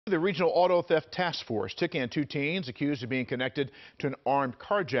The Regional Auto Theft Task Force took in 2 teens accused of being connected to an armed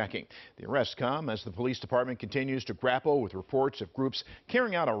carjacking. The arrests come as the police department continues to grapple with reports of groups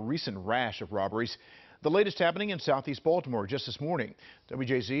carrying out a recent rash of robberies. The latest happening in Southeast Baltimore just this morning.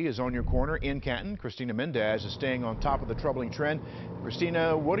 WJZ is on your corner in Canton. Christina Mendez is staying on top of the troubling trend.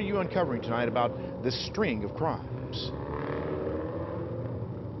 Christina, what are you uncovering tonight about this string of crimes?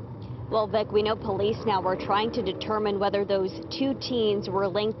 Well, Vic, we know police now are trying to determine whether those 2 teens were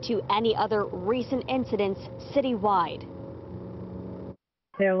linked to any other recent incidents citywide.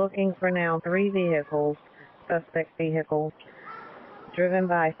 They're looking for now 3 vehicles, suspect vehicles, driven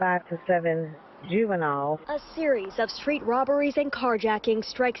by 5 to 7 juveniles. A series of street robberies and carjackings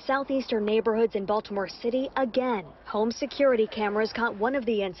strike southeastern neighborhoods in Baltimore City again. Home security cameras caught one of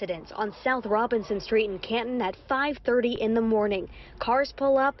the incidents on South Robinson Street in Canton at 5:30 in the morning. Cars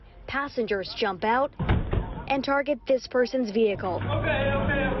pull up, passengers jump out and target this person's vehicle.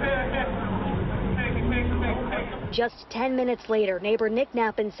 Just 10 minutes later, neighbor Nick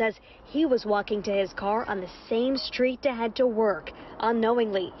Knappen says he was walking to his car on the same street to head to work.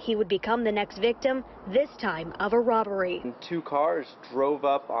 Unknowingly, he would become the next victim, this time of a robbery. 2 cars drove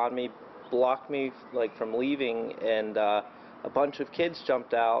up on me, blocked me from leaving, and a bunch of kids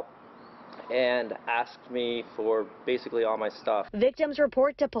jumped out and asked me for basically all my stuff. Victims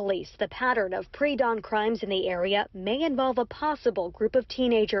report to police the pattern of pre-dawn crimes in the area may involve a possible group of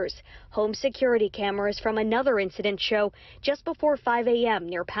teenagers. Home security cameras from another incident show just before 5 a.m.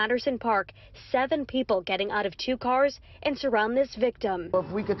 near Patterson Park, 7 people getting out of 2 cars and surround this victim.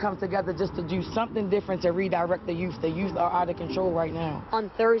 If we could come together just to do something different to redirect the youth are out of control right now. On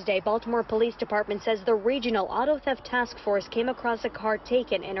Thursday, Baltimore Police Department says the Regional Auto Theft Task Force came across a car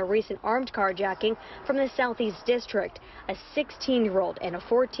taken in a recent armed carjacking from the Southeast District. A 16-year-old and a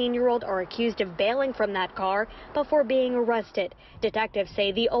 14-year-old are accused of bailing from that car before being arrested. Detectives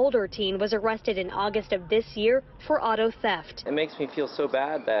say the older teen was arrested in August of this year for auto theft. It makes me feel so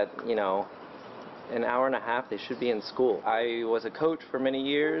bad that, an hour and a half they should be in school. I was a coach for many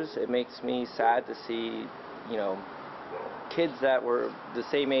years. It makes me sad to see, kids that were the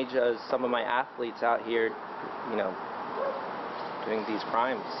same age as some of my athletes out here, doing these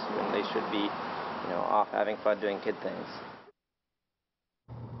crimes when they should be, off having fun doing kid things.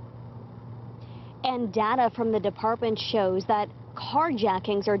 And data from the department shows that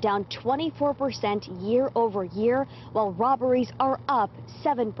carjackings are down 24% year over year, while robberies are up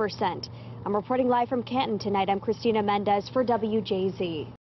 7%. I'm reporting live from Canton tonight. I'm Christina Mendez for WJZ.